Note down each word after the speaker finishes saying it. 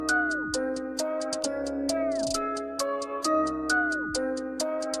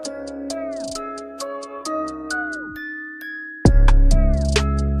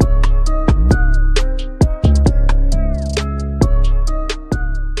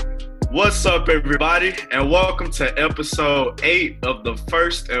What's up, everybody, and welcome to episode 8 of the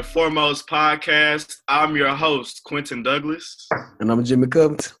First and Foremost podcast. I'm your host, Quentin Douglas. And I'm Jimmy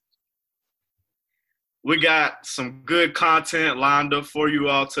Covington. We got some good content lined up for you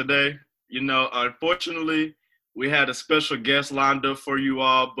all today. Unfortunately, we had a special guest lined up for you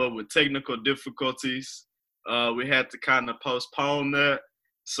all, but with technical difficulties, we had to kind of postpone that.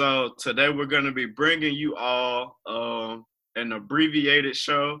 So today we're going to be bringing you all an abbreviated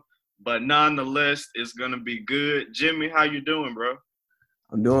show. But nonetheless, it's going to be good. Jimmy, how you doing, bro?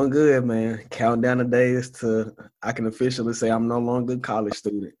 I'm doing good, man. Counting down the days to I can officially say I'm no longer a college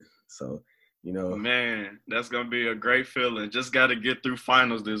student. So, Man, that's going to be a great feeling. Just got to get through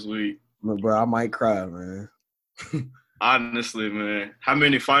finals this week. Bro, I might cry, man. Honestly, man. How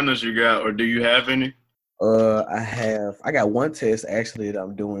many finals you got, or do you have any? I got one test actually that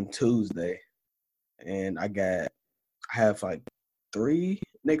I'm doing Tuesday. And I have like 3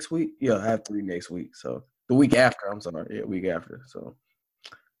 next week. Yeah, I have 3 next week. So the week after, I'm sorry. Yeah, week after. So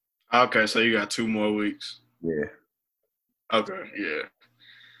okay, so you got 2 more weeks. Yeah. Okay, yeah.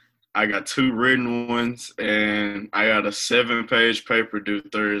 I got 2 written ones, and I got a 7-page paper due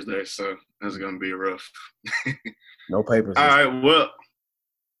Thursday, so that's gonna be rough. No papers. All right, well,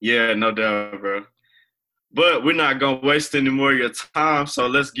 yeah, no doubt, bro. But we're not gonna waste any more of your time, so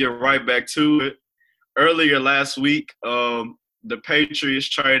let's get right back to it. Earlier last week, the Patriots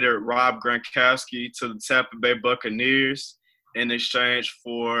traded Rob Gronkowski to the Tampa Bay Buccaneers in exchange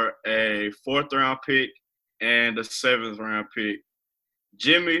for a 4th-round pick and a 7th-round pick.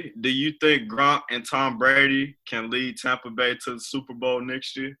 Jimmy, do you think Gronk and Tom Brady can lead Tampa Bay to the Super Bowl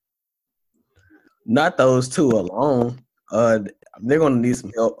next year? Not those two alone. They're going to need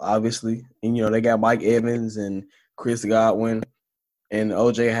some help, obviously. And, they got Mike Evans and Chris Godwin and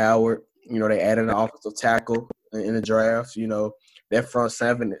O.J. Howard. They added an offensive tackle in the draft. That front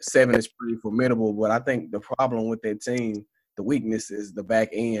seven is pretty formidable. But I think the problem with that team, the weakness is the back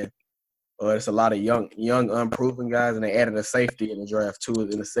end. It's a lot of young, unproven guys, and they added a safety in the draft too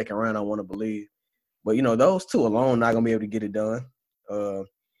in the 2nd round, I want to believe. But, those two alone not going to be able to get it done.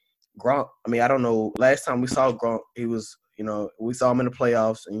 Gronk, I don't know. Last time we saw Gronk, he was, we saw him in the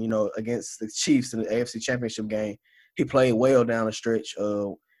playoffs and, against the Chiefs in the AFC Championship game. He played well down the stretch.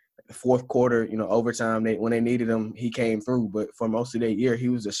 The 4th quarter, overtime, when they needed him, he came through. But for most of that year, he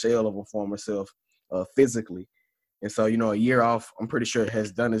was a shell of a former self physically. And so, a year off, I'm pretty sure it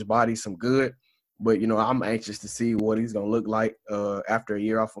has done his body some good. But, I'm anxious to see what he's going to look like after a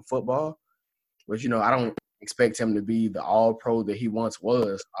year off from football. But, I don't expect him to be the all-pro that he once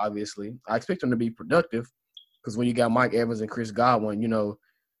was, obviously. I expect him to be productive because when you got Mike Evans and Chris Godwin,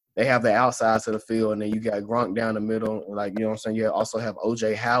 they have the outsides of the field, and then you got Gronk down the middle. Like, what I'm saying? You also have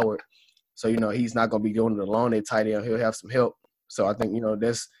O.J. Howard. So, he's not going to be doing it alone at tight end. He'll have some help. So, I think,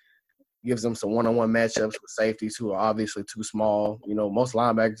 this gives them some one-on-one matchups with safeties who are obviously too small. Most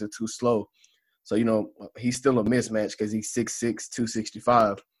linebackers are too slow. So, he's still a mismatch because he's 6'6",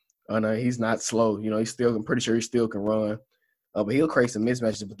 265. And he's not slow. I'm pretty sure he still can run. But he'll create some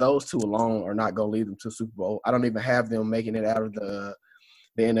mismatches. But those two alone are not going to lead them to Super Bowl. I don't even have them making it out of the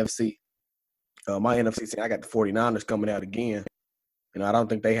NFC. My NFC team, I got the 49ers coming out again. I don't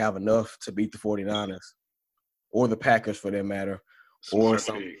think they have enough to beat the 49ers or the Packers for that matter.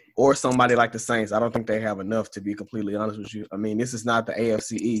 Or somebody like the Saints. I don't think they have enough, to be completely honest with you. This is not the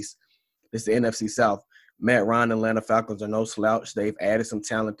AFC East. This is the NFC South. Matt Ryan and Atlanta Falcons are no slouch. They've added some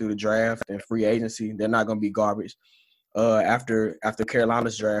talent through the draft and free agency. They're not going to be garbage. After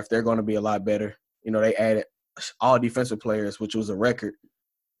Carolina's draft, they're going to be a lot better. They added all defensive players, which was a record.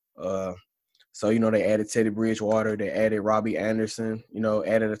 So, they added Teddy Bridgewater. They added Robbie Anderson,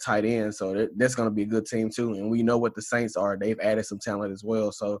 added a tight end. So, that's going to be a good team, too. And we know what the Saints are. They've added some talent as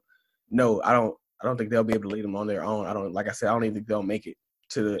well. So, no, I don't think they'll be able to lead them on their own. I don't even think they'll make it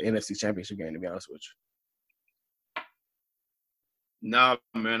to the NFC Championship game, to be honest with you. No,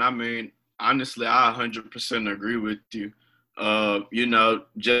 man. Honestly, I 100% agree with you.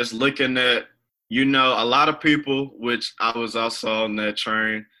 Just looking at, a lot of people, which I was also on that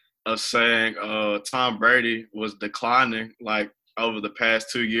train, of saying Tom Brady was declining like over the past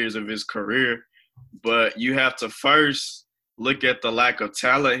 2 years of his career. But you have to first look at the lack of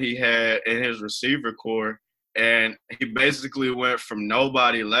talent he had in his receiver core. And he basically went from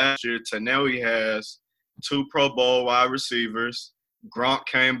nobody last year to now he has 2 Pro Bowl wide receivers. Gronk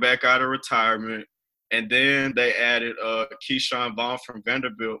came back out of retirement. And then they added Keyshawn Vaughn from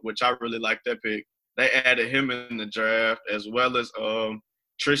Vanderbilt, which I really like that pick. They added him in the draft, as well as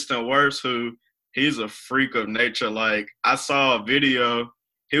Tristan Wirfs, who he's a freak of nature. Like, I saw a video.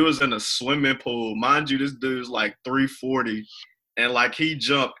 He was in a swimming pool. Mind you, this dude's like 340. And, like, he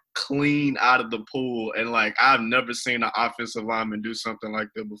jumped clean out of the pool. And, like, I've never seen an offensive lineman do something like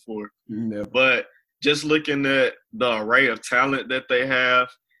that before. Never. But just looking at the array of talent that they have,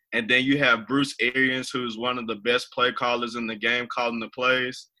 and then you have Bruce Arians, who's one of the best play callers in the game, calling the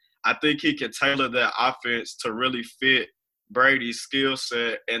plays. I think he can tailor that offense to really fit Brady's skill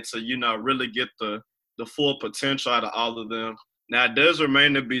set and to, really get the full potential out of all of them. Now, it does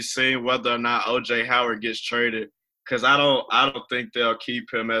remain to be seen whether or not O.J. Howard gets traded, because I don't think they'll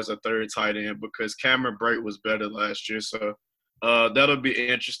keep him as a third tight end because Cameron Brate was better last year. So that'll be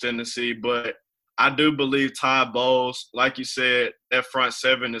interesting to see. But I do believe Todd Bowles, like you said, that front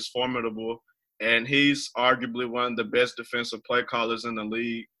seven is formidable, and he's arguably one of the best defensive play callers in the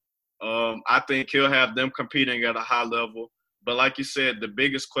league. I think he'll have them competing at a high level. But like you said, the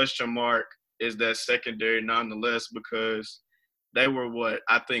biggest question mark is that secondary nonetheless, because they were,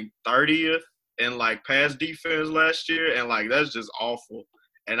 30th in, like, pass defense last year, and, like, that's just awful.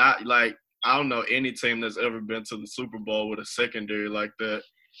 And I don't know any team that's ever been to the Super Bowl with a secondary like that.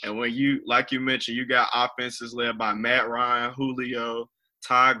 And when like you mentioned, you got offenses led by Matt Ryan, Julio,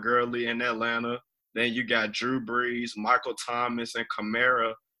 Todd Gurley in Atlanta. Then you got Drew Brees, Michael Thomas, and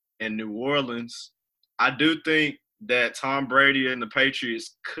Kamara in New Orleans. I do think that Tom Brady and the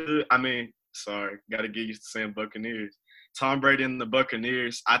Patriots got to get used to saying Buccaneers. Tom Brady and the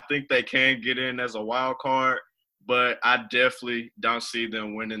Buccaneers, I think they can get in as a wild card, but I definitely don't see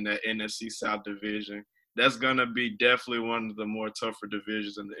them winning the NFC South division. That's going to be definitely one of the more tougher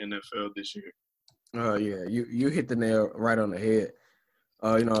divisions in the NFL this year. Yeah, you hit the nail right on the head.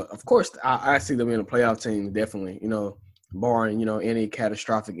 Of course, I see them in a playoff team, definitely, barring, any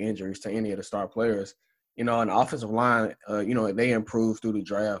catastrophic injuries to any of the star players. An offensive line, they improved through the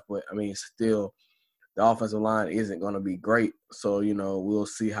draft, but, still the offensive line isn't going to be great. So, we'll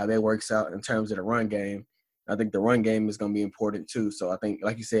see how that works out in terms of the run game. I think the run game is going to be important too. So I think,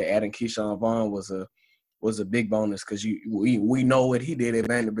 like you said, adding Keyshawn Vaughn was a big bonus because we know what he did at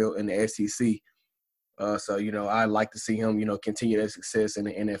Vanderbilt in the SEC. So, I'd like to see him, continue that success in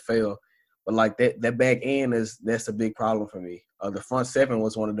the NFL. But, like, that back end that's a big problem for me. The front seven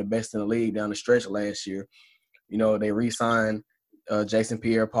was one of the best in the league down the stretch last year. They re-signed Jason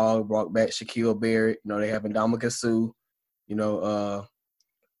Pierre-Paul, brought back Shaquille Barrett. They have Ndamukong Suh.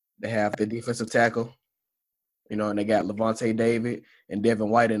 They have the defensive tackle. And they got Levante David and Devin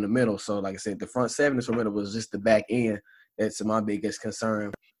White in the middle. So, like I said, the front seven is formidable. It's just the back end that's my biggest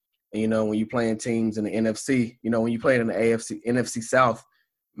concern. And, when you're playing teams in the NFC, when you play in the NFC South,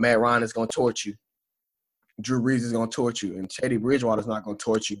 Matt Ryan is going to torch you. Drew Brees is going to torch you. And Teddy Bridgewater is not going to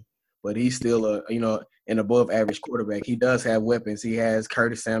torch you. But he's still an above-average quarterback. He does have weapons. He has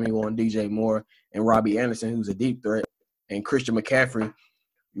Curtis Samuel and DJ Moore and Robbie Anderson, who's a deep threat. And Christian McCaffrey,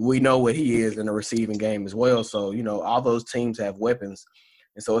 we know what he is in the receiving game as well. So, all those teams have weapons.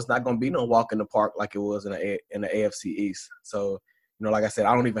 And so it's not going to be no walk in the park like it was in the AFC East. So, like I said,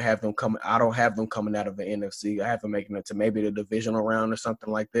 I don't have them coming out of the NFC. I have them making it to maybe the divisional round or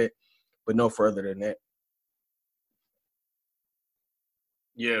something like that, but no further than that.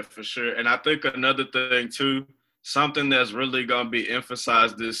 Yeah, for sure. And I think another thing too, something that's really going to be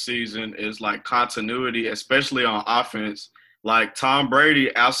emphasized this season is, like, continuity, especially on offense. Like, Tom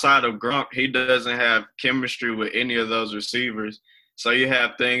Brady, outside of Gronk, he doesn't have chemistry with any of those receivers. So you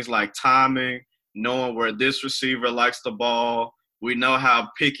have things like timing, knowing where this receiver likes the ball. We know how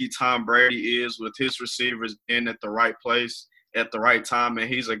picky Tom Brady is with his receivers being at the right place at the right time, and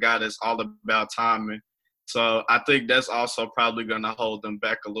he's a guy that's all about timing. So I think that's also probably going to hold them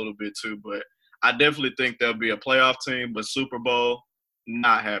back a little bit too. But I definitely think there'll be a playoff team, but Super Bowl,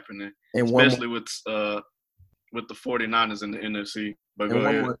 not happening, And especially with the 49ers in the NFC. But go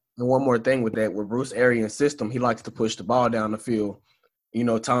ahead. One more thing with that, with Bruce Arians' system, he likes to push the ball down the field.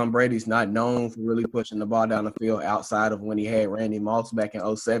 Tom Brady's not known for really pushing the ball down the field outside of when he had Randy Moss back in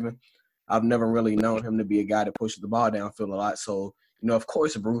 2007. I've never really known him to be a guy that pushes the ball downfield a lot. So, of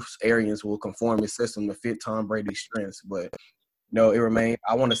course, Bruce Arians will conform his system to fit Tom Brady's strengths. But, it remains.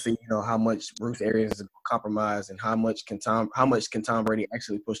 I want to see, how much Bruce Arians is compromise and how much can Tom Brady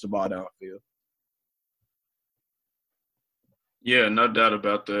actually push the ball downfield. Yeah, no doubt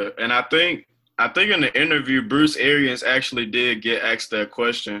about that. And I think in the interview, Bruce Arians actually did get asked that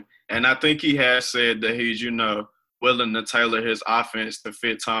question. And I think he has said that he's, willing to tailor his offense to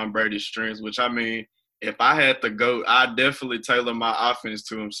fit Tom Brady's strengths, which, if I had to go, I'd definitely tailor my offense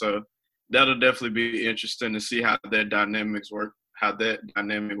to him. So that'll definitely be interesting to see how that dynamic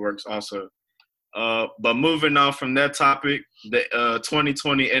works also. But moving on from that topic, the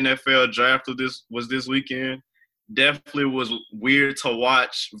 2020 NFL draft was this weekend. Definitely was weird to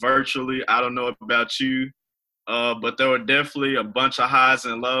watch virtually. I don't know about you. but there were definitely a bunch of highs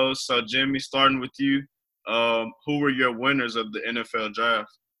and lows. So, Jimmy, starting with you, who were your winners of the NFL draft?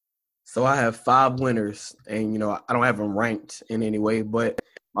 So I have 5 winners, and I don't have them ranked in any way, but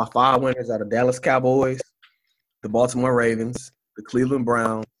my 5 winners are the Dallas Cowboys, the Baltimore Ravens, the Cleveland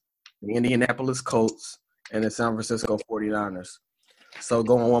Browns, the Indianapolis Colts, and the San Francisco 49ers. So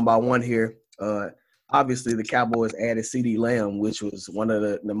going one by one here, obviously the Cowboys added CeeDee Lamb, which was one of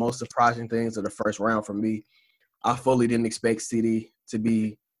the most surprising things of the first round for me. I fully didn't expect CeeDee to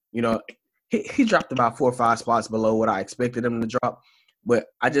be, he dropped about 4 or 5 spots below what I expected him to drop, but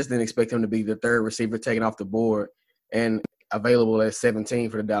I just didn't expect him to be the third receiver taken off the board and available at 17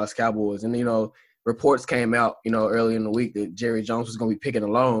 for the Dallas Cowboys. And, reports came out, early in the week that Jerry Jones was going to be picking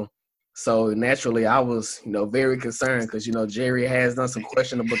alone. So naturally, I was, very concerned because, Jerry has done some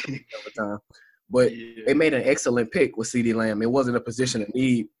questionable things over time. But they made an excellent pick with CeeDee Lamb. It wasn't a position of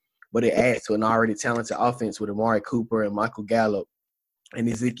need, but it adds to an already talented offense with Amari Cooper and Michael Gallup and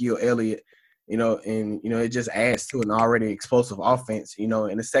Ezekiel Elliott. It just adds to an already explosive offense. In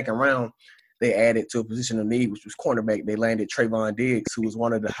the second round, they added to a position of need, which was cornerback. They landed Trayvon Diggs, who was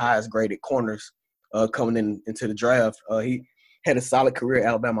one of the highest graded corners coming into the draft. He had a solid career at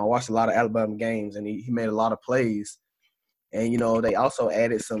Alabama. I watched a lot of Alabama games, and he made a lot of plays. And, they also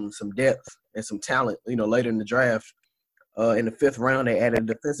added some depth and some talent, later in the draft. In the 5th round, they added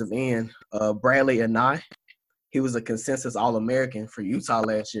defensive end Bradley Anae. He was a consensus All-American for Utah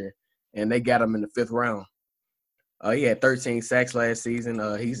last year, and they got him in the 5th round. He had 13 sacks last season.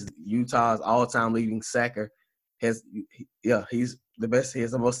 He's Utah's all-time leading sacker. He's the best. He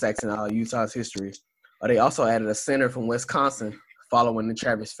has the most sacks in Utah's history. They also added a center from Wisconsin following the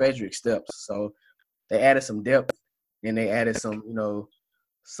Travis Frederick steps. So they added some depth, and they added some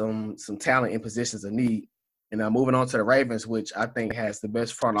talent in positions of need. And now moving on to the Ravens, which I think has the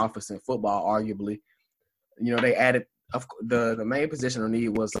best front office in football, arguably. They added the main position of need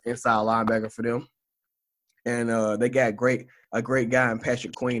was inside linebacker for them. And they got a great guy in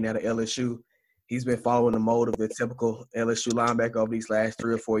Patrick Queen out of LSU. He's been following the mold of the typical LSU linebacker over these last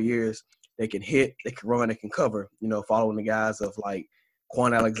 3 or 4 years. They can hit, they can run, they can cover, following the guys of like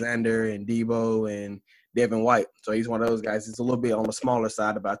Quan Alexander and Debo and Devin White. So he's one of those guys. He's a little bit on the smaller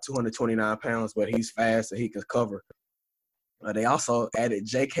side, about 229 pounds, but he's fast and he can cover. They also added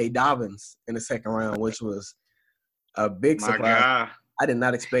J.K. Dobbins in the 2nd round, which was a big surprise. God. I did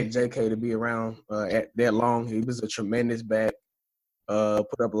not expect J.K. to be around that long. He was a tremendous back,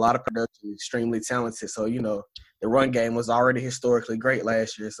 put up a lot of production, extremely talented. So, the run game was already historically great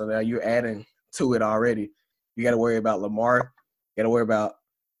last year. So now you're adding to it already. You got to worry about Lamar. You got to worry about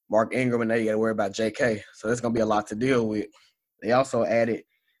Mark Ingram, and now you got to worry about J.K. So there's going to be a lot to deal with. They also added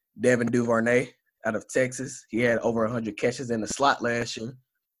Devin Duvernay out of Texas. He had over 100 catches in the slot last year.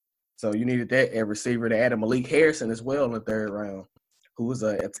 So you needed that at receiver. They added Malik Harrison as well in the 3rd round, who was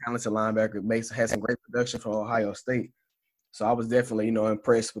a talented linebacker, had some great production from Ohio State. So I was definitely,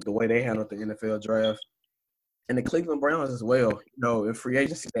 impressed with the way they handled the NFL draft. And the Cleveland Browns as well. In free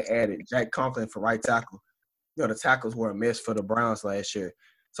agency, they added Jack Conklin for right tackle. The tackles were a mess for the Browns last year.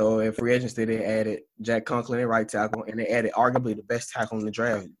 So in free agency, they added Jack Conklin at right tackle, and they added arguably the best tackle in the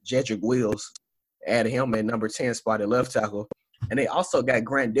draft, Jedrick Wills. Added him at number 10 spot at left tackle. And they also got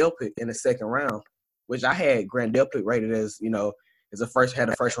Grant Delpit in the 2nd round, which I had Grant Delpit rated as, had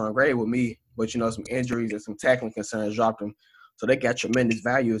a first round grade with me, but some injuries and some tackling concerns dropped him. So they got tremendous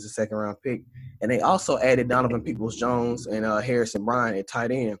value as a 2nd round pick. And they also added Donovan Peoples-Jones and Harrison Bryant at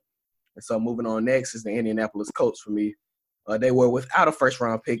tight end. And so moving on next is the Indianapolis Colts for me. They were without a first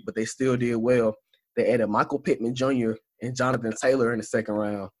round pick, but they still did well. They added Michael Pittman Jr. and Jonathan Taylor in the 2nd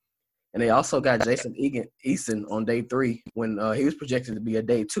round. And they also got Jason Eason on day 3 when he was projected to be a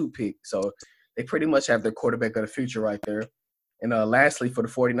day 2 pick. So they pretty much have their quarterback of the future right there. And lastly, for the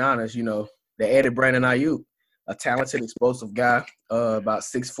 49ers, they added Brandon Ayuk, a talented, explosive guy, about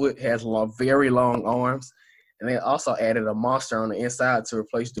 6 foot, has very long arms. And they also added a monster on the inside to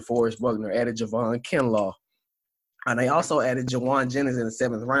replace DeForest Buckner, added Javon Kinlaw. And they also added Jawan Jennings in the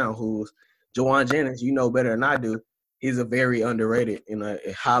 7th round, Jawan Jennings, better than I do. He's a very underrated and a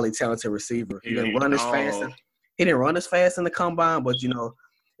highly talented receiver. He didn't run as fast. He didn't run as fast in the combine, but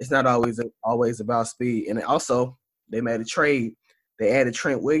it's not always about speed. And also, they made a trade. They added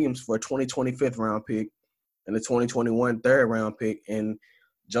Trent Williams for a 2020 5th round pick and a 2021 3rd round pick. And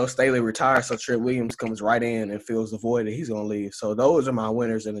Joe Staley retired, so Trent Williams comes right in and fills the void that he's going to leave. So those are my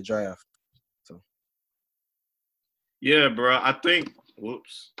winners in the draft. Yeah, bro. I think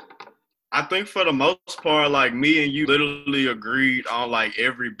for the most part, like me and you literally agreed on like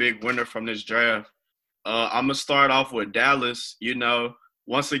every big winner from this draft. I'm gonna start off with Dallas.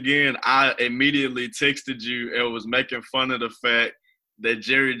 once again, I immediately texted you and was making fun of the fact that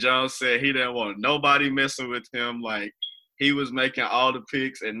Jerry Jones said he didn't want nobody messing with him. Like, he was making all the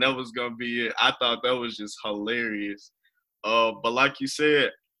picks, and that was going to be it. I thought that was just hilarious. But like you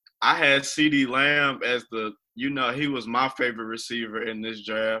said, I had CeeDee Lamb as he was my favorite receiver in this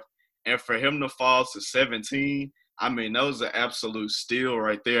draft. And for him to fall to 17, I mean, that was an absolute steal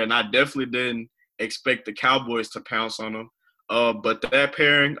right there. And I definitely didn't expect the Cowboys to pounce on him. But that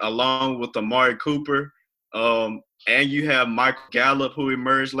pairing, along with Amari Cooper, and you have Michael Gallup, who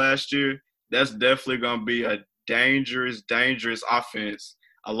emerged last year, that's definitely going to be a dangerous, dangerous offense,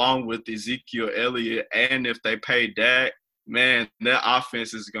 along with Ezekiel Elliott. And if they pay Dak, man, that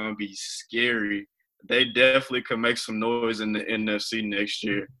offense is going to be scary. They definitely could make some noise in the NFC next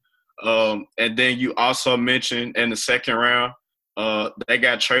year. And then you also mentioned in the second round, they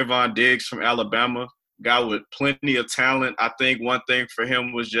got Trayvon Diggs from Alabama, guy with plenty of talent. I think one thing for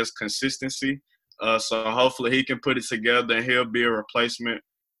him was just consistency. So hopefully he can put it together and he'll be a replacement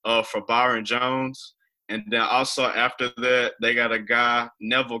for Byron Jones. And then also after that, they got a guy,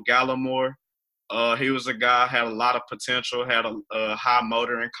 Neville Gallimore. He was a guy, had a lot of potential, had a high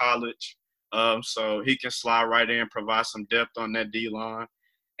motor in college. So he can slide right in, provide some depth on that D-line.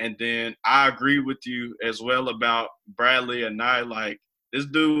 And then I agree with you as well about Bradley Anae. Like, this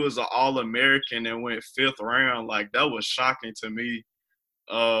dude was an All-American and went 5th round. Like, that was shocking to me.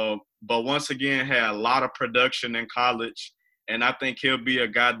 But once again, had a lot of production in college. And I think he'll be a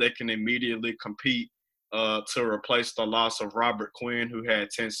guy that can immediately compete to replace the loss of Robert Quinn, who had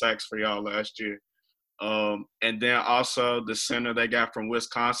 10 sacks for y'all last year. And then also the center they got from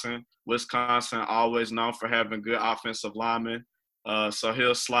Wisconsin. Wisconsin always known for having good offensive linemen. So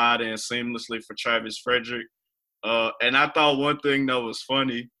he'll slide in seamlessly for Travis Frederick. And I thought one thing that was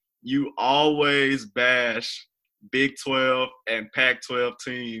funny, you always bash Big 12 and Pac-12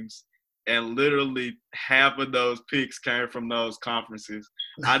 teams, and literally half of those picks came from those conferences.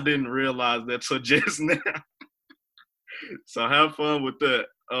 I didn't realize that till just now. So have fun with that.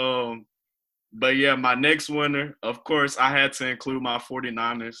 But yeah, my next winner, of course, I had to include my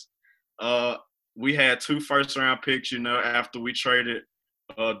 49ers. We had 2 first-round picks, after we traded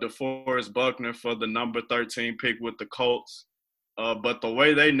DeForest Buckner for the number 13 pick with the Colts. But the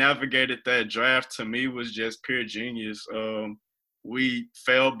way they navigated that draft, to me, was just pure genius. We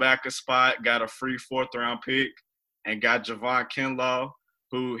fell back a spot, got a free 4th-round pick, and got Javon Kinlaw,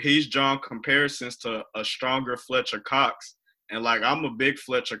 who he's drawn comparisons to a stronger Fletcher Cox. And, I'm a big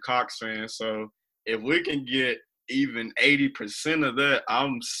Fletcher Cox fan, so if we can get even 80% of that,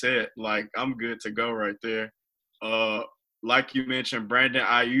 I'm set. I'm good to go right there. Like you mentioned, Brandon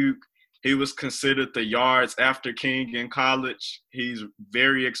Ayuk, he was considered the yards after King in college. He's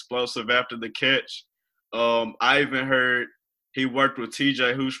very explosive after the catch. I even heard he worked with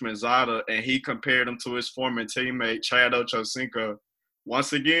TJ Houshmandzadeh, and he compared him to his former teammate, Chad Ochocinco.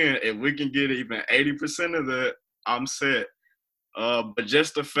 Once again, if we can get even 80% of that, I'm set. But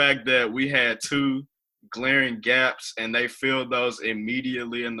just the fact that we had 2 glaring gaps and they filled those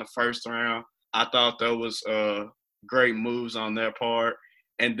immediately in the first round, I thought that was great moves on their part.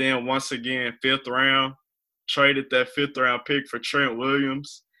 And then once again, 5th round, traded that 5th round pick for Trent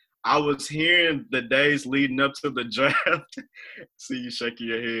Williams. I was hearing the days leading up to the draft. See you shaking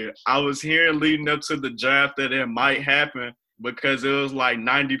your head. I was hearing leading up to the draft that it might happen because it was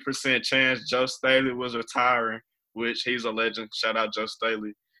 90% chance Joe Staley was retiring, which he's a legend. Shout out Joe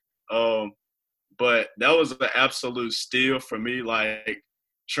Staley. But that was an absolute steal for me.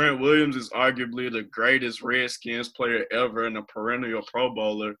 Trent Williams is arguably the greatest Redskins player ever and a perennial Pro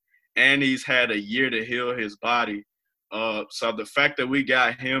Bowler, and he's had a year to heal his body. So the fact that we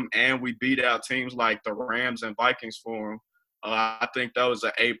got him and we beat out teams like the Rams and Vikings for him, I think that was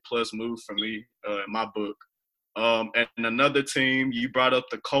an A+ move for me in my book. And another team, you brought up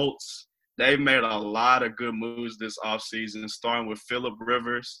the Colts. They've made a lot of good moves this offseason, starting with Phillip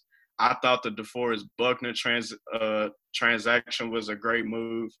Rivers. I thought the DeForest Buckner transaction was a great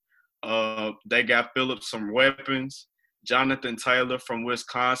move. They got Phillips some weapons. Jonathan Taylor from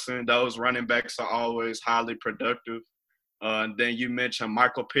Wisconsin. Those running backs are always highly productive. And then you mentioned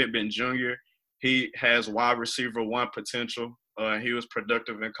Michael Pittman Jr. He has wide receiver 1 potential. He was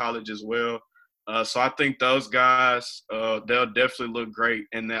productive in college as well. So I think those guys, they'll definitely look great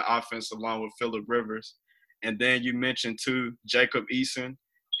in that offense along with Phillip Rivers. And then you mentioned, too, Jacob Eason.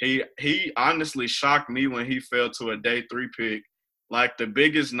 He honestly shocked me when he fell to a day 3 pick. The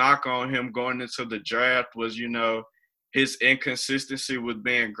biggest knock on him going into the draft was, his inconsistency with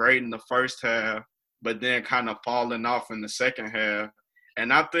being great in the first half, but then kind of falling off in the second half.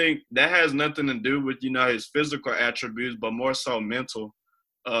 And I think that has nothing to do with, his physical attributes, but more so mental.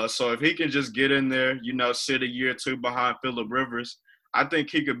 So if he can just get in there, sit a year or two behind Phillip Rivers, I think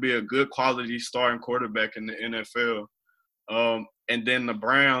he could be a good quality starting quarterback in the NFL. And then the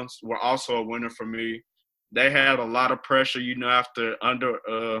Browns were also a winner for me. They had a lot of pressure, after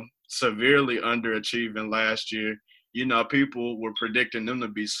severely underachieving last year. People were predicting them to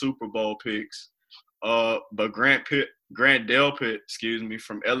be Super Bowl picks. But Grant Delpit,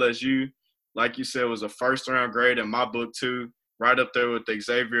 from LSU, like you said, was a first-round grade in my book too, right up there with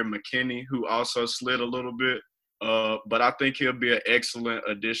Xavier McKinney, who also slid a little bit. But I think he'll be an excellent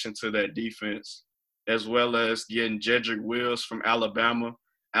addition to that defense, as well as getting Jedrick Wills from Alabama.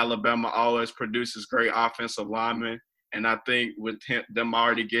 Alabama always produces great offensive linemen, and I think with them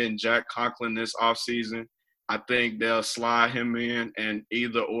already getting Jack Conklin this offseason, I think they'll slide him in, and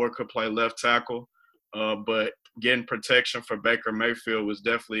either or could play left tackle. But getting protection for Baker Mayfield was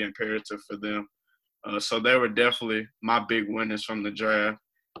definitely imperative for them. So they were definitely my big winners from the draft.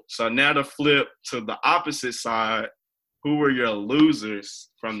 So now to flip to the opposite side, who were your losers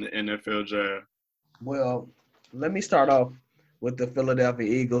from the NFL draft? Well, let me start off with the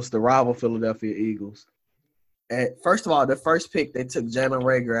Philadelphia Eagles, the rival Philadelphia Eagles. First of all, the first pick, they took Jalen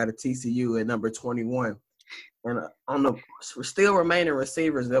Reagor out of TCU at number 21. And on the still remaining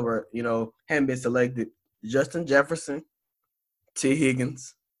receivers that were, hadn't been selected, Justin Jefferson, T.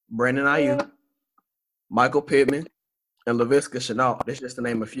 Higgins, Brandon Ayuk, Michael Pittman, and Laviska Shenault. That's just to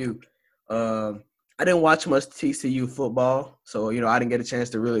name a few. I didn't watch much TCU football, so, I didn't get a chance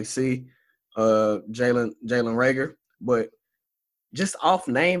to really see Jalen Reagor. But just off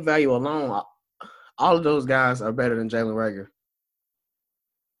name value alone, all of those guys are better than Jalen Reagor.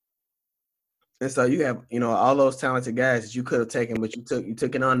 And so you have, all those talented guys that you could have taken, but you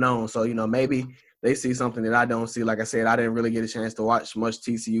took an unknown. So, maybe they see something that I don't see. Like I said, I didn't really get a chance to watch much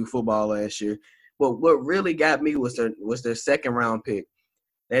TCU football last year. But what really got me was their second round pick.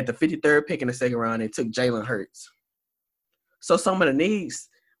 They had the 53rd pick in the second round. They took Jalen Hurts. So some of the needs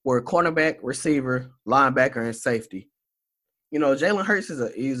were cornerback, receiver, linebacker, and safety. Jalen Hurts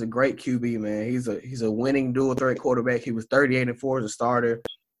he's a great QB, man. He's a winning dual threat quarterback. He was 38-4 as a starter.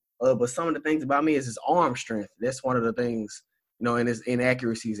 But some of the things about me is his arm strength. That's one of the things, and his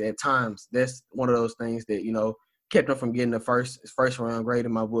inaccuracies at times. That's one of those things that, kept him from getting the first round grade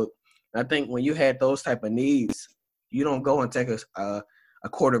in my book. And I think when you had those type of needs, you don't go and take a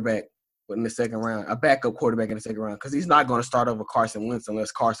quarterback in the second round, a backup quarterback in the second round, because he's not going to start over Carson Wentz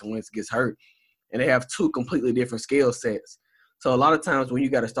unless Carson Wentz gets hurt. And they have two completely different skill sets. So a lot of times when you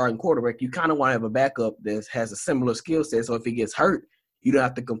got a starting quarterback, you kind of want to have a backup that has a similar skill set. So if he gets hurt, you don't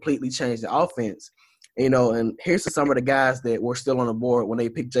have to completely change the offense. And here's some of the guys that were still on the board when they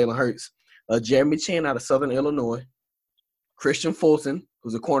picked Jalen Hurts. Jeremy Chin out of Southern Illinois, Christian Fulton,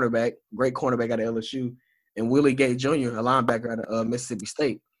 who's a cornerback, great cornerback out of LSU, and Willie Gay Jr., a linebacker out of Mississippi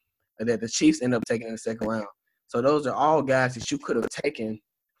State, that the Chiefs ended up taking in the second round. So those are all guys that you could have taken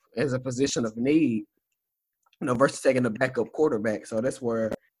as a position of need, versus taking a backup quarterback. So that's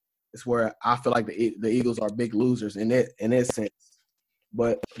where I feel like the Eagles are big losers in that sense.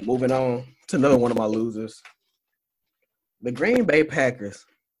 But moving on to another one of my losers, the Green Bay Packers.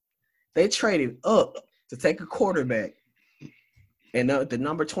 They traded up to take a quarterback, and the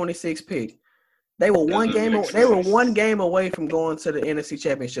number 26 pick. They were one game away from going to the NFC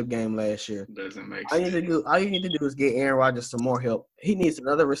Championship game last year. Doesn't make all sense. All you need to do is get Aaron Rodgers some more help. He needs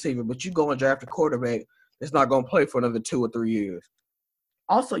another receiver, but you go and draft a quarterback that's not going to play for another 2 or 3 years.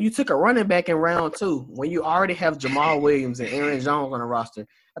 Also, you took a running back in round 2 when you already have Jamal Williams and Aaron Jones on the roster.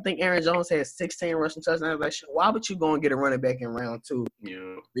 I think Aaron Jones had 16 rushing touchdowns. Like, why would you go and get a running back in round 2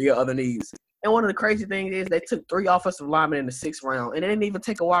 for your other needs? And one of the crazy things is they took 3 offensive linemen in the 6th round, and they didn't even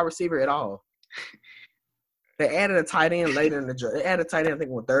take a wide receiver at all. They added a tight end later in the draft. They added a tight end, I think,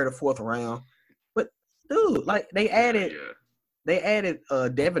 in the 3rd or 4th round. But, dude, like, they added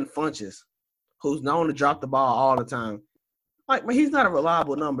Devin Funchess, who's known to drop the ball all the time. Like, he's not a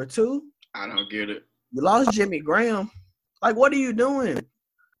reliable number 2. I don't get it. You lost Jimmy Graham. Like, what are you doing?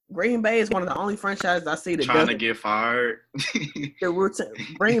 Green Bay is one of the only franchises I see that trying to get fired.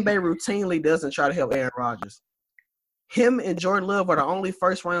 Green Bay routinely doesn't try to help Aaron Rodgers. Him and Jordan Love are the only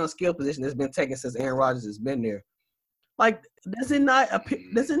first-round skill position that's been taken since Aaron Rodgers has been there. Like, do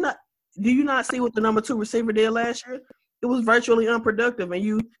you not see what the number 2 receiver did last year? It was virtually unproductive, and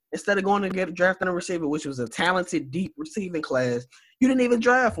you, instead of going to drafting a receiver, which was a talented, deep receiving class, you didn't even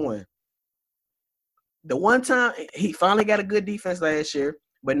draft one. The one time he finally got a good defense last year,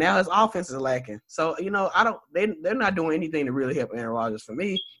 but now his offense is lacking. So, they're not doing anything to really help Aaron Rodgers. For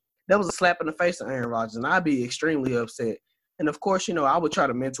me, that was a slap in the face of Aaron Rodgers, and I'd be extremely upset. And of course, I would try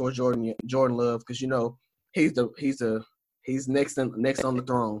to mentor Jordan Love because he's the He's next on the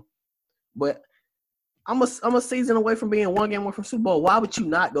throne. But I'm a season away from being one game away from Super Bowl. Why would you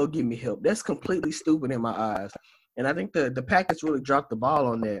not go give me help? That's completely stupid in my eyes. And I think the Packers really dropped the ball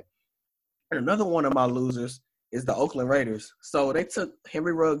on that. And another one of my losers is the Oakland Raiders. So they took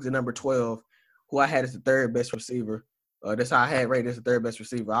Henry Ruggs at number 12, who I had as the third best receiver. That's how I had rated as the third best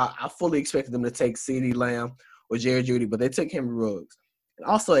receiver. I fully expected them to take CeeDee Lamb or Jerry Jeudy, but they took Henry Ruggs. And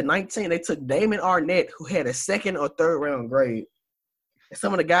also at 19, they took Damon Arnett, who had a second or third round grade. And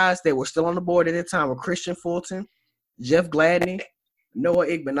some of the guys that were still on the board at that time were Christian Fulton, Jeff Gladney, Noah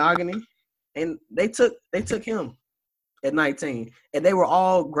Igbenogany, and they took him at 19. And they were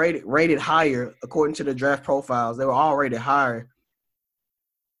all rated higher according to the draft profiles. They were all rated higher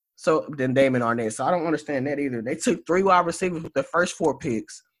than Damon Arnett. So I don't understand that either. They took 3 wide receivers with the first 4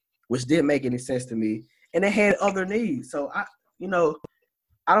 picks, which didn't make any sense to me. And they had other needs. So I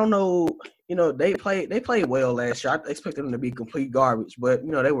don't know. They played well last year. I expected them to be complete garbage, but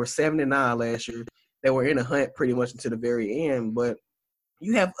they were 7-9 last year. They were in a hunt pretty much until the very end. But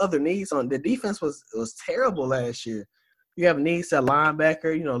you have other needs on the defense was terrible last year. You have needs at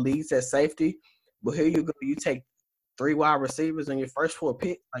linebacker, needs at safety. But here you go, you take 3 wide receivers in your first 4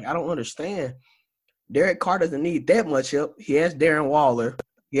 picks. Like, I don't understand. Derek Carr doesn't need that much help. He has Darren Waller.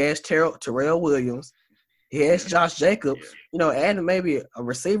 He has Terrell Williams. He has Josh Jacobs. Adding maybe a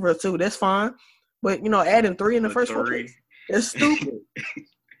receiver or 2, that's fine. But, adding 3 in the first 4 picks, that's stupid.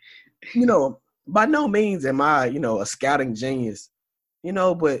 By no means am I, a scouting genius.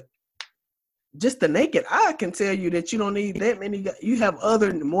 But just the naked eye can tell you that you don't need that many guys. You have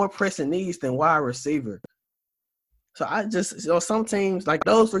other more pressing needs than wide receiver. So I just, some teams, like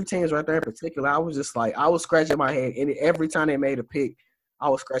those 3 teams right there in particular, I was just like, I was scratching my head. And every time they made a pick, I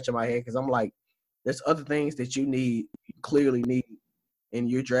was scratching my head because I'm like, there's other things that you clearly need, and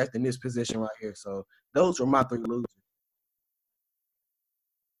you're drafting this position right here. So those were my 3 losers.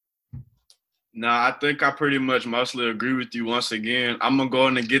 No, I think I pretty much mostly agree with you once again. I'm going to go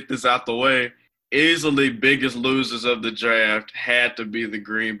in and get this out the way. Easily biggest losers of the draft had to be the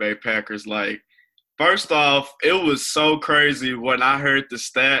Green Bay Packers. Like, first off, it was so crazy when I heard the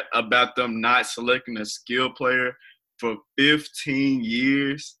stat about them not selecting a skill player for 15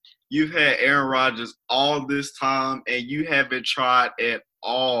 years. You've had Aaron Rodgers all this time, and you haven't tried at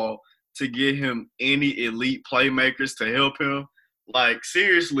all to get him any elite playmakers to help him. Like,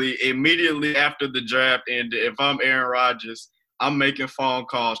 seriously, immediately after the draft ended, if I'm Aaron Rodgers, I'm making phone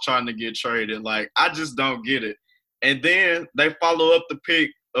calls trying to get traded. Like, I just don't get it. And then they follow up the pick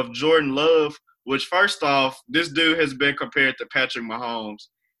of Jordan Love, which, first off, this dude has been compared to Patrick Mahomes.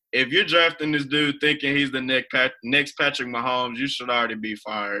 If you're drafting this dude thinking he's the next Patrick Mahomes, you should already be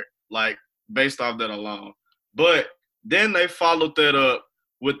fired, like, based off that alone. But then they followed that up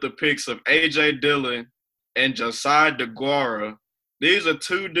with the picks of A.J. Dillon and Josiah DeGuara. These are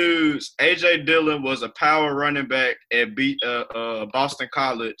 2 dudes. A.J. Dillon was a power running back at Boston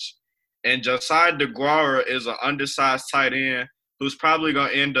College, and Josiah DeGuara is an undersized tight end who's probably going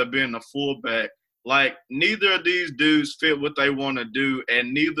to end up being a fullback. Like, neither of these dudes fit what they want to do,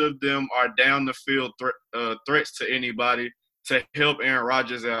 and neither of them are down the field threats to anybody to help Aaron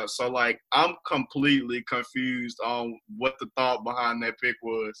Rodgers out. So, like, I'm completely confused on what the thought behind that pick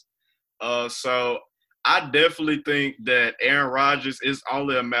was. So I definitely think that Aaron Rodgers is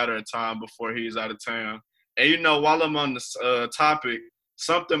only a matter of time before he's out of town. And, while I'm on this topic,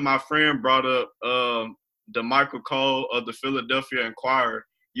 something my friend brought up, DeMichael Cole of the Philadelphia Inquirer,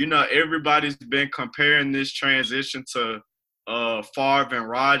 everybody's been comparing this transition to Favre and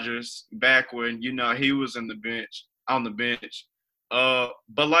Rodgers back when, he was on the bench.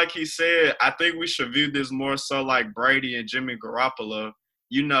 But like he said, I think we should view this more so like Brady and Jimmy Garoppolo.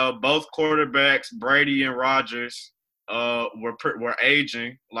 Both quarterbacks, Brady and Rodgers, were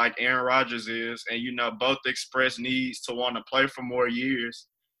aging like Aaron Rodgers is, and both express needs to want to play for more years.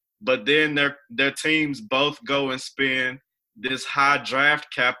 But then their teams both go and spend this high draft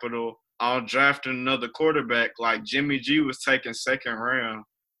capital on drafting another quarterback. Like Jimmy G was taken 2nd round.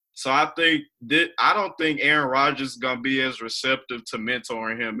 So I don't think Aaron Rodgers is gonna be as receptive to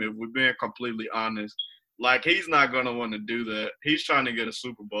mentoring him, if we're being completely honest. Like, he's not gonna want to do that. He's trying to get a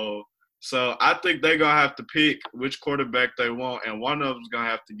Super Bowl. So I think they're gonna have to pick which quarterback they want, and one of them's gonna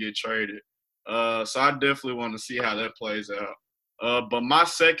have to get traded. So I definitely want to see how that plays out. But my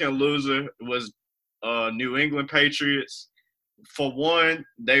second loser was New England Patriots. For one,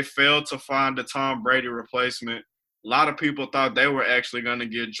 they failed to find a Tom Brady replacement. A lot of people thought they were actually going to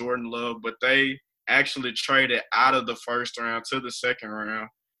get Jordan Love, but they actually traded out of the 1st round to the 2nd round.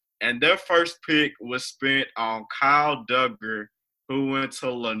 And their first pick was spent on Kyle Duggar, who went to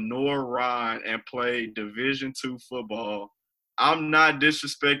Lenore-Ryan and played Division II football. I'm not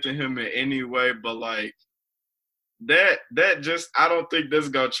disrespecting him in any way, but like that just I don't think this is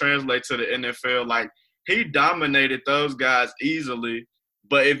gonna translate to the NFL. Like he dominated those guys easily,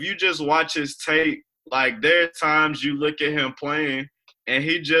 but if you just watch his tape, like there are times you look at him playing and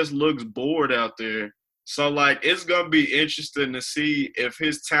he just looks bored out there. So like it's gonna be interesting to see if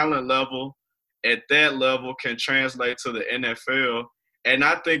his talent level at that level can translate to the NFL. And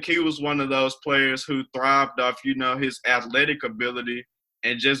I think he was one of those players who thrived off, his athletic ability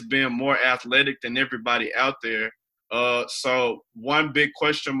and just being more athletic than everybody out there. So one big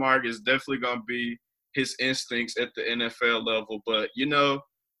question mark is definitely going to be his instincts at the NFL level. But,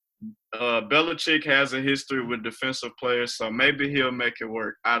 Belichick has a history with defensive players, so maybe he'll make it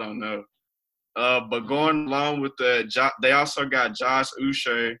work. I don't know. But going along with that, they also got Josh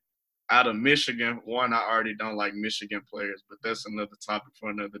Uche out of Michigan. One, I already don't like Michigan players, but that's another topic for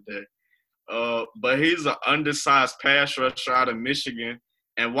another day. But he's an undersized pass rusher out of Michigan.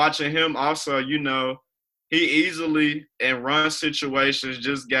 And watching him also, he easily in run situations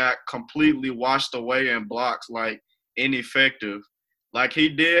just got completely washed away in blocks, like ineffective. Like he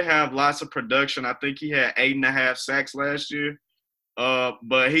did have lots of production. I think he had 8.5 sacks last year.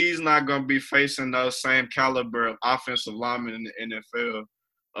 But he's not going to be facing those same caliber of offensive linemen in the NFL.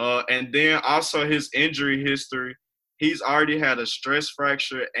 And then also his injury history. He's already had a stress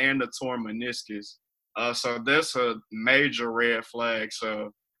fracture and a torn meniscus. So that's a major red flag.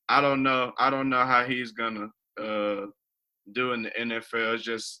 So I don't know how he's gonna do in the NFL. It's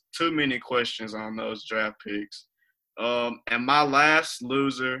just too many questions on those draft picks. And my last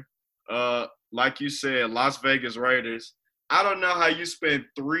loser, like you said, Las Vegas Raiders. I don't know how you spend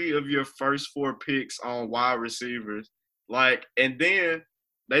 3 of your first 4 picks on wide receivers. And then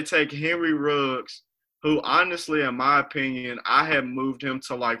they take Henry Ruggs, who honestly, in my opinion, I had moved him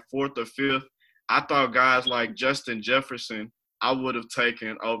to like 4th or 5th. I thought guys like Justin Jefferson I would have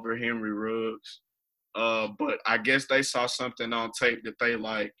taken over Henry Ruggs. But I guess they saw something on tape that they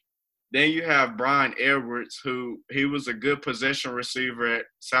liked. Then you have Brian Edwards, who he was a good possession receiver at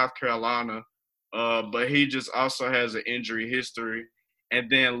South Carolina, but he just also has an injury history. And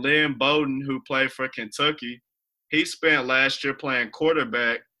then Lynn Bowden, who played for Kentucky, he spent last year playing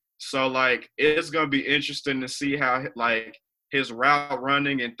quarterback. So, it's going to be interesting to see how, his route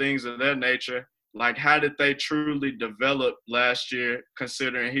running and things of that nature, how did they truly develop last year,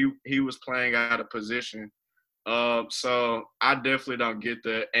 considering he was playing out of position. So I definitely don't get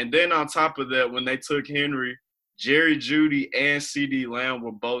that. And then on top of that, when they took Henry, Jerry Jeudy and CeeDee Lamb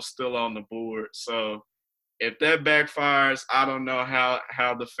were both still on the board. So if that backfires, I don't know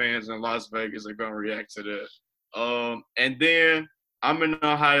how the fans in Las Vegas are going to react to that. And then I'm an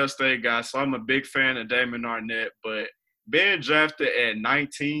Ohio State guy, so I'm a big fan of Damon Arnett. But being drafted at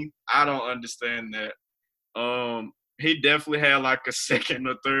 19, I don't understand that. He definitely had like a second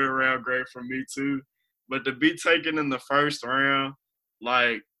or third round grade for me too. But to be taken in the first round,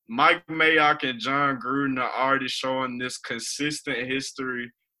 like Mike Mayock and John Gruden are already showing this consistent history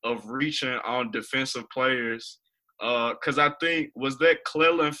of reaching on defensive players. Because I think, was that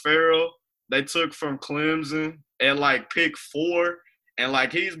Clelin Ferrell they took from Clemson at pick 4?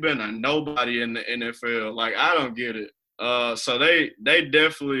 And he's been a nobody in the NFL. I don't get it. So they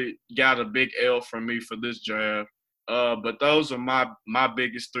definitely got a big L from me for this draft. But those are my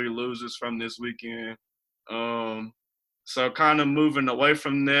biggest 3 losers from this weekend. So kind of moving away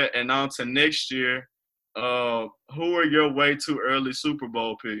from that and on to next year, who are your way too early Super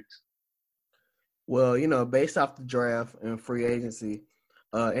Bowl picks? Well, based off the draft and free agency,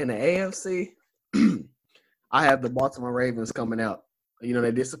 in the AFC, I have the Baltimore Ravens coming out.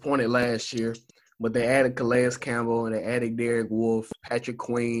 They disappointed last year, but they added Calais Campbell and they added Derek Wolfe, Patrick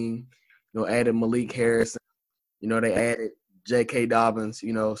Queen, added Malik Harrison. They added J.K. Dobbins,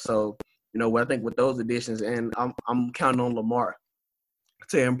 so I think with those additions, and I'm counting on Lamar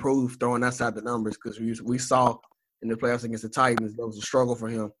to improve throwing outside the numbers, because we saw in the playoffs against the Titans there was a struggle for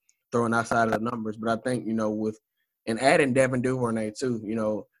him throwing outside of the numbers. But I think with and adding Devin Duvernay too,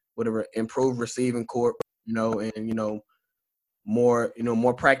 with an improved receiving corps, and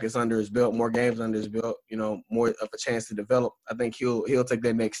more practice under his belt, more games under his belt, more of a chance to develop. I think he'll take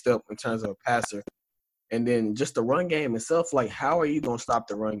that next step in terms of a passer. And then just the run game itself, how are you gonna stop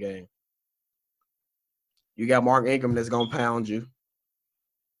the run game? You got Mark Ingram that's going to pound you.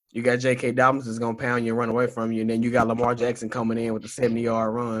 You got J.K. Dobbins that's going to pound you and run away from you. And then you got Lamar Jackson coming in with a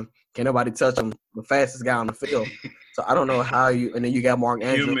 70-yard run. Can't nobody touch him, the fastest guy on the field. So I don't know how you – and then you got Mark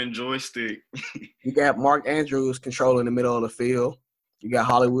Andrews. Human joystick. You got Mark Andrews controlling the middle of the field. You got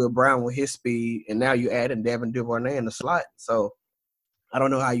Hollywood Brown with his speed. And now you add in Devin Duvernay in the slot. So I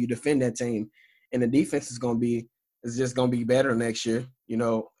don't know how you defend that team. And the defense is just gonna be better next year.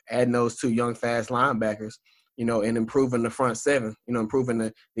 Adding those two young fast linebackers, and improving the front seven, improving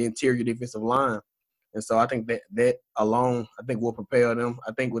the interior defensive line. And so I think that alone, I think will propel them.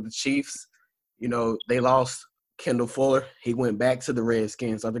 I think with the Chiefs, they lost Kendall Fuller. He went back to the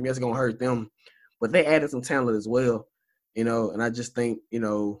Redskins. So I think that's gonna hurt them. But they added some talent as well, and I just think,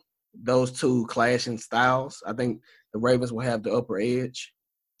 those two clashing styles, I think the Ravens will have the upper edge.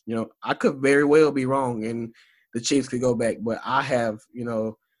 I could very well be wrong, and the Chiefs could go back, but I have,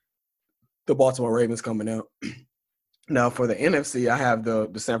 the Baltimore Ravens coming out. Now, for the NFC, I have the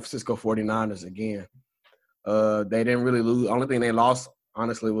San Francisco 49ers again. They didn't really lose. The only thing they lost,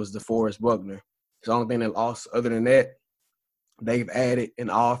 honestly, was DeForest Buckner. It's the only thing they lost. Other than that, they've added in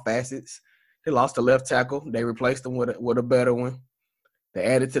all facets. They lost the left tackle. They replaced him with a better one. They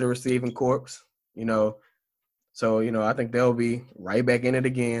added to the receiving corps, So, I think they'll be right back in it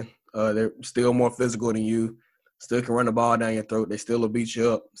again. They're still more physical than you. Still can run the ball down your throat. They still will beat you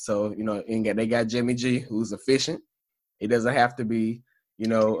up. So, and they got Jimmy G, who's efficient. He doesn't have to be, a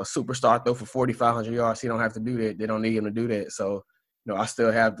superstar throw for 4,500 yards. He don't have to do that. They don't need him to do that. So, I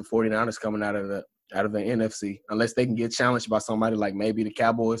still have the 49ers coming out of the NFC, unless they can get challenged by somebody like maybe the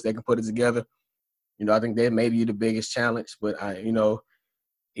Cowboys. They can put it together. I think that may be the biggest challenge. But,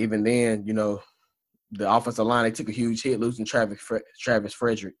 even then, the offensive line, they took a huge hit losing Travis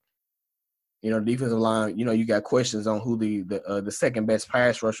Frederick. The defensive line, you got questions on who the second best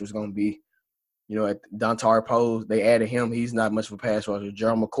pass rusher is going to be. At Dontar Pose, they added him. He's not much of a pass rusher.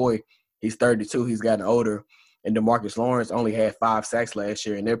 Gerald McCoy, he's 32. He's gotten older. And DeMarcus Lawrence only had 5 sacks last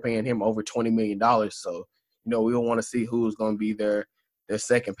year, and they're paying him over $20 million. So, we don't want to see who's going to be their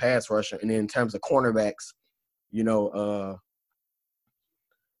second pass rusher. And then in terms of cornerbacks,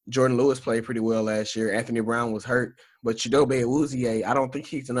 Jordan Lewis played pretty well last year. Anthony Brown was hurt. But Chidobe Awuzie, I don't think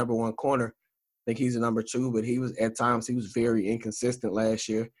he's the number one corner. I think he's the number 2, but he was very inconsistent last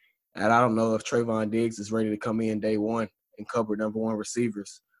year. And I don't know if Trayvon Diggs is ready to come in day one and cover number 1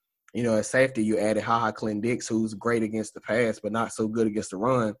 receivers. At safety, you added HaHa Clinton Dix, who's great against the pass, but not so good against the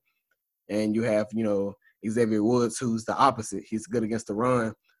run. And you have, Xavier Woods, who's the opposite. He's good against the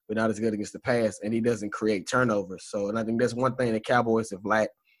run, but not as good against the pass, and he doesn't create turnovers. So, and I think that's one thing the Cowboys have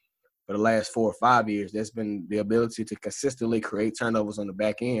lacked for the last 4 or 5 years. That's been the ability to consistently create turnovers on the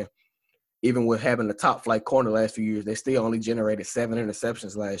back end. Even with having the top flight corner last few years, they still only generated 7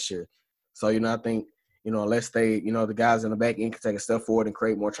 interceptions last year. So, I think, unless they, the guys in the back end can take a step forward and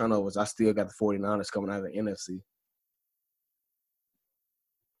create more turnovers, I still got the 49ers coming out of the NFC.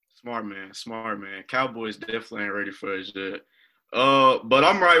 Smart man. Cowboys definitely ain't ready for us yet. But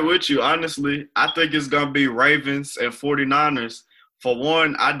I'm right with you. Honestly, I think it's gonna be Ravens and 49ers. For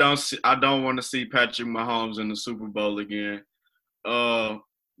one, I don't want to see Patrick Mahomes in the Super Bowl again.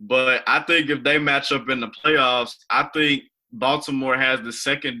 But I think if they match up in the playoffs, I think Baltimore has the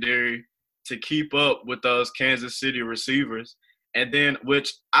secondary to keep up with those Kansas City receivers. And then,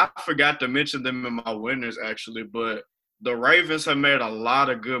 which I forgot to mention them in my winners, actually, but the Ravens have made a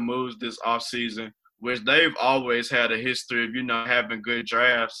lot of good moves this offseason, which they've always had a history of, having good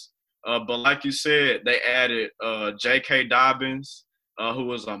drafts. But like you said, they added J.K. Dobbins, who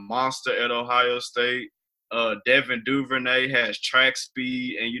was a monster at Ohio State. Devin Duvernay has track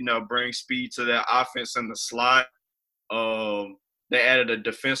speed and, brings speed to that offense in the slot. They added a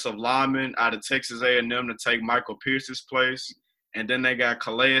defensive lineman out of Texas A&M to take Michael Pierce's place. And then they got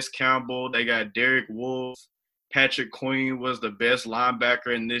Calais Campbell. They got Derek Wolfe. Patrick Queen was the best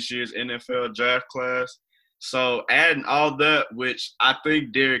linebacker in this year's NFL draft class. So adding all that, which I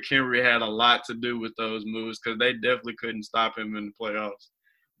think Derrick Henry had a lot to do with those moves because they definitely couldn't stop him in the playoffs.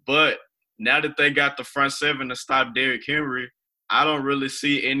 But now that they got the front seven to stop Derrick Henry, I don't really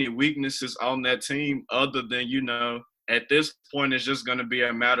see any weaknesses on that team other than, at this point it's just going to be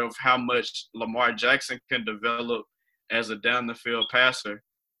a matter of how much Lamar Jackson can develop as a down-the-field passer.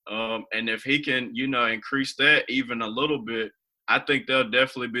 And if he can, increase that even a little bit, I think they'll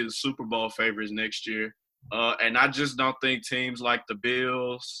definitely be the Super Bowl favorites next year. And I just don't think teams like the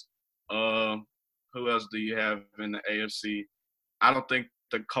Bills, who else do you have in the AFC? I don't think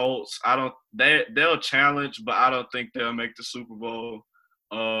the Colts, they'll challenge, but I don't think they'll make the Super Bowl.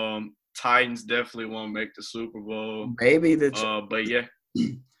 Titans definitely won't make the Super Bowl. Maybe but yeah.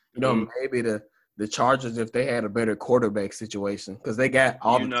 Maybe the Chargers if they had a better quarterback situation because they got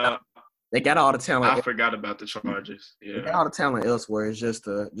all the talent. They got all the talent. I forgot about the Chargers. Yeah, they got all the talent elsewhere. It's just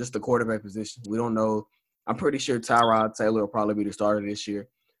the quarterback position. We don't know. I'm pretty sure Tyrod Taylor will probably be the starter this year,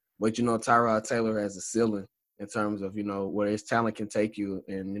 but Tyrod Taylor has a ceiling in terms of where his talent can take you,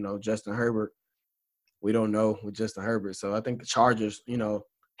 and Justin Herbert. we don't know with Justin Herbert. So I think the Chargers,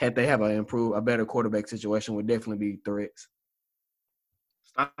 had they have a better quarterback situation, would definitely be threats.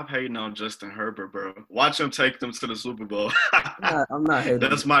 Stop hating on Justin Herbert, bro. Watch him take them to the Super Bowl. I'm not hating.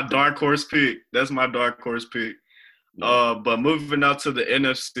 That's my dark horse pick. But moving up to the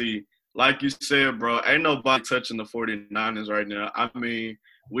NFC, like you said, bro, ain't nobody touching the 49ers right now. I mean,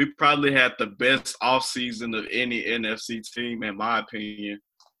 we probably had the best offseason of any NFC team, in my opinion,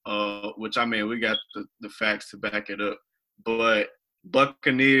 which, I mean, we got the facts to back it up. But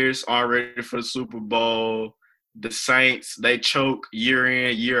Buccaneers are ready for the Super Bowl. The Saints, they choke year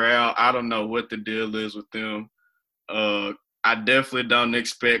in, year out. I don't know what the deal is with them. I definitely don't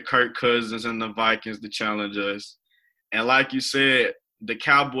expect Kirk Cousins and the Vikings to challenge us. And like you said, the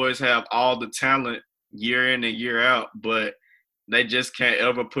Cowboys have all the talent year in and year out, but they just can't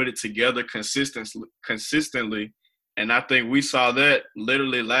ever put it together consistently. And I think we saw that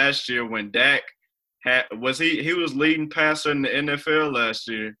literally last year when Dak was leading passer in the NFL last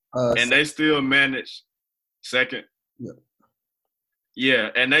year, and they still managed second. Yeah. Yeah,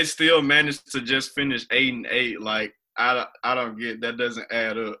 and they still managed to just finish 8-8. Like I don't get that, doesn't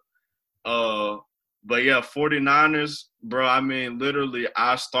add up. But yeah, 49ers, bro, I mean, literally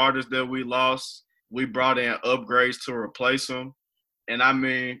our starters that we lost, we brought in upgrades to replace them. And I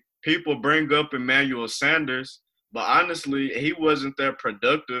mean, people bring up Emmanuel Sanders, but honestly, he wasn't that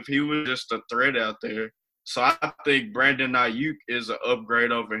productive. He was just a threat out there. So I think Brandon Ayuk is an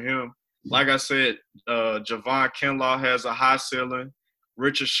upgrade over him. Like I said, Javon Kinlaw has a high ceiling.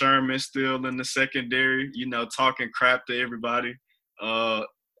 Richard Sherman still in the secondary, talking crap to everybody.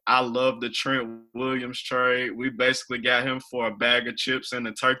 I love the Trent Williams trade. We basically got him for a bag of chips and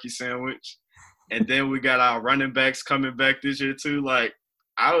a turkey sandwich. And then we got our running backs coming back this year too. Like,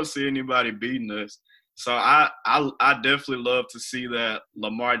 I don't see anybody beating us. So I definitely love to see that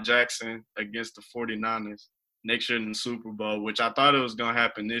Lamar Jackson against the 49ers next year in the Super Bowl, which I thought it was going to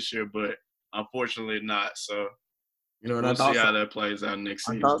happen this year, but unfortunately not. So we'll see how that plays out next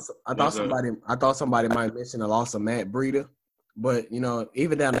season. I thought somebody might mention the loss of Matt Breida. But,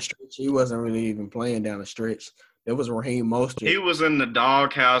 even down the stretch, he wasn't really even playing down the stretch. It was Raheem Mostert. He was in the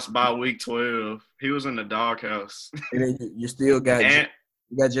doghouse by week 12. He was in the doghouse. And then you still got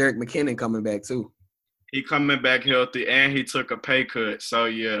Jerick McKinnon coming back, too. He coming back healthy, and he took a pay cut. So,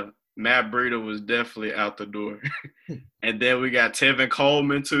 yeah, Matt Breida was definitely out the door. And then we got Tevin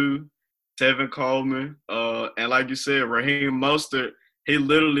Coleman, too. And like you said, Raheem Mostert, he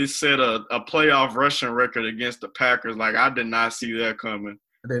literally set a playoff rushing record against the Packers. Like, I did not see that coming.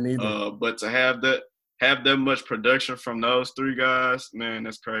 I didn't either. But to have that much production from those three guys, man,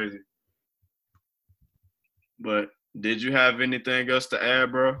 that's crazy. But did you have anything else to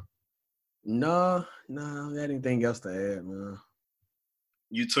add, bro? No, I don't got anything else to add, man.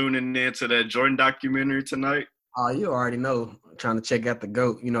 You tuning in to that Jordan documentary tonight? Oh, you already know. I'm trying to check out the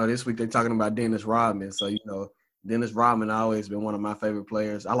GOAT. This week they're talking about Dennis Rodman. So, Dennis Rodman always been one of my favorite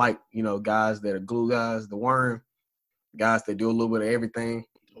players. I like, guys that are glue guys, the worm, guys that do a little bit of everything.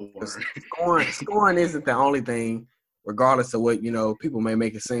 Scoring isn't the only thing, regardless of what, people may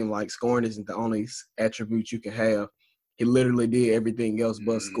make it seem like. Scoring isn't the only attribute you can have. He literally did everything else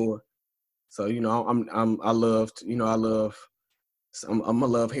but score. So, I'm gonna love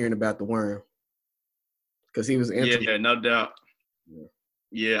hearing about the worm because he was integral. Yeah, no doubt.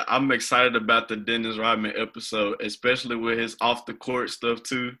 Yeah, I'm excited about the Dennis Rodman episode, especially with his off the court stuff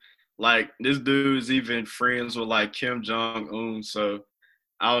too. Like, this dude is even friends with like Kim Jong-un, so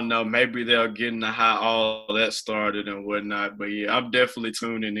I don't know, maybe they'll get into how all that started and whatnot. But yeah, I'm definitely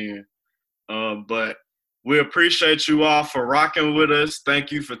tuning in. But we appreciate you all for rocking with us.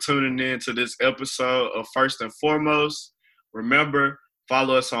 Thank you for tuning in to this episode of First and Foremost. Remember,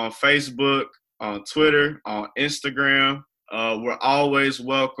 follow us on Facebook, on Twitter, on Instagram. We're always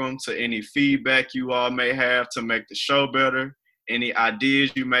welcome to any feedback you all may have to make the show better, any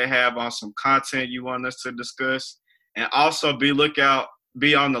ideas you may have on some content you want us to discuss, and also be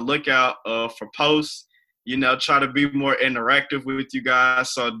on the lookout for posts. Try to be more interactive with you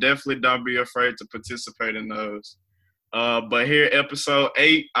guys, so definitely don't be afraid to participate in those. But here, episode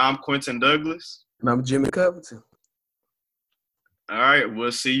 8, I'm Quentin Douglas. And I'm Jimmy Covington. All right,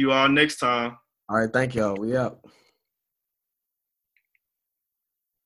 we'll see you all next time. All right, thank y'all. We out.